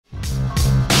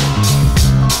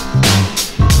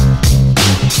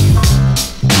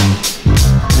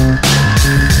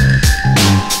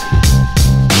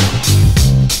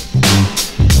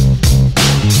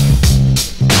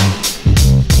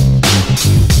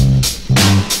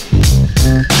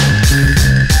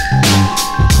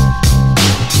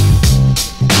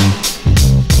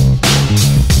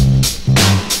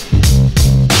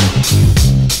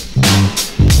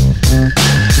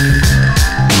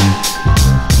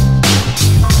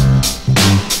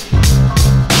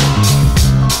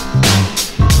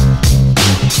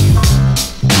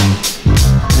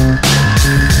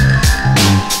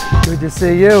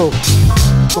see you.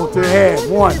 Go to the head.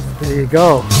 One. There you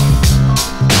go.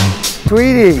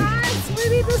 Sweetie. Hi,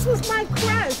 sweetie, this was my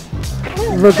crush.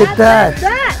 Oh, Look at that.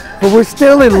 But we're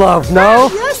still in love,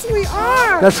 no? Yes, we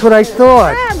are. That's what I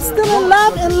thought. I'm still in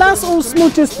love and lots of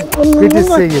smooches. Good to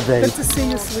see you, babe. Good to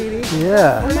see you, sweetie.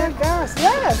 Yeah. Oh my gosh,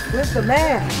 yes. Flint the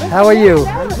man. How are you?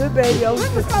 I'm good, baby. Always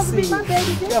good to see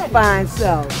you. Your fine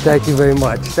self. Thank you very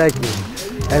much. Thank you.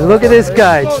 And look at this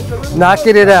guy.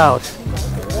 Knocking it out.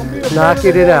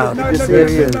 Knocking it out. There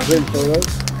he is.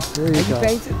 There you go.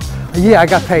 Yeah, I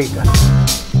got paid.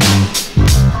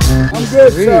 I'm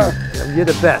good, sir. You're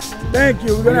the best. Thank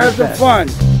you. We're going to have some fun.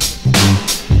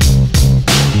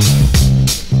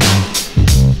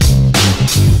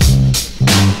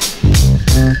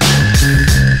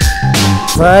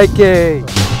 Frankie.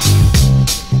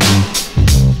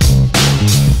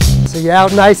 So you're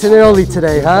out nice and early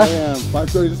today, huh? I am.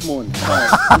 5:30 this morning.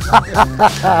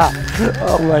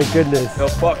 Oh my goodness. No,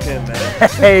 fuck him, man.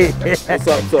 Hey. What's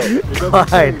up,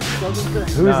 Clyde.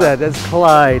 Who's that? That's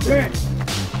Clyde. Ben,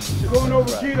 you're going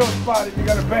over Keto spot if you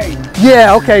got a bang.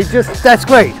 Yeah, okay, that's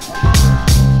great.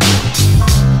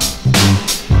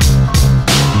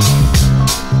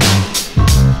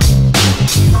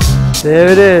 There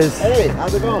it is. Hey,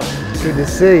 how's it going? Good to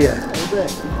see you. Okay.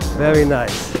 Very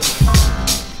nice.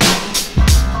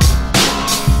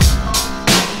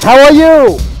 How are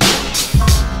you?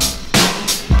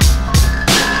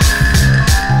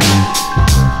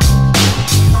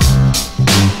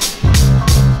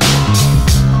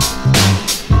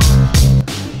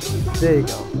 There you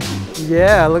go.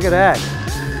 Yeah, look at that.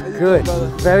 Good.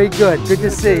 Very good. Good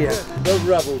to see you. Those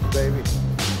rebels, baby.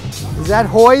 Is that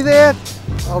Hoy there?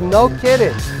 Oh, no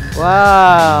kidding.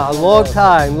 Wow, long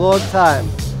time, long time.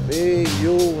 Me,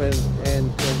 you,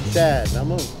 and Chad.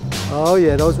 Oh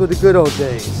yeah, those were the good old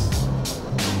days.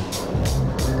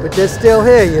 But they're still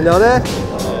here, you know that?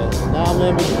 Now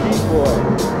I'm MG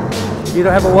boy. You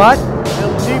don't have a what?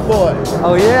 MG boy.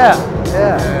 Oh yeah,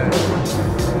 yeah.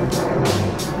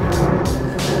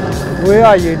 Where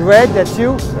are you? In red? That's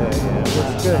you?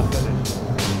 That's good.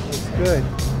 That's good.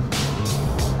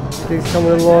 Things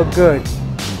coming along good.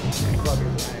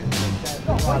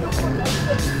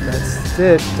 That's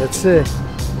it. That's it.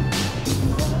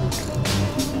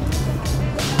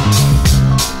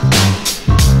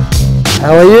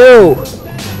 How are you?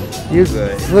 You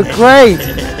look great.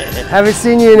 Haven't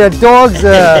seen you in a dog's.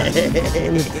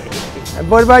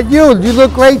 What about you? You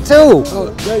look great too.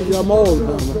 Oh, thank you. I'm old.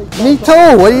 Me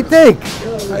too. What do you think?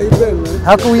 How you been, man?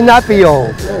 How can we not be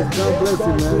old? Oh, God bless you,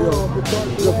 man.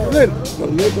 You're Flint.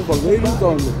 For ladies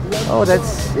only. Oh,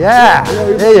 that's, yeah.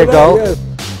 There you go.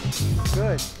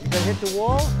 Good. You gonna hit the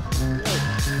wall?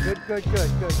 Good, good, good,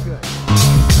 good, good.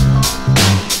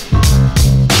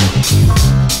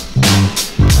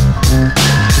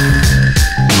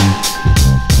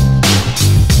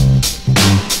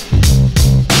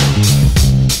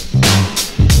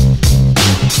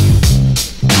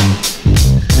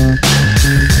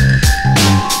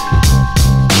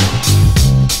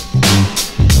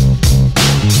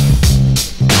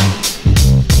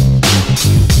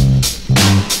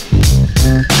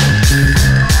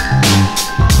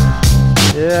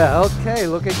 Yeah, okay,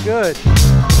 looking good.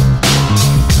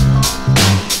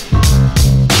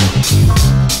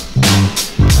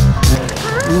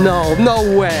 No, no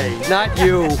way, not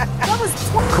you.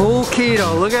 Cool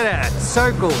keto, look at that,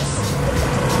 circles.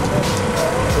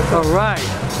 All right.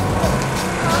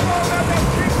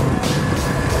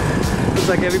 Looks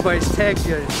like everybody's tagged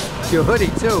your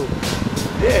hoodie too.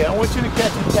 Yeah, I want you to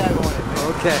catch a tag on it.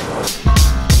 Okay.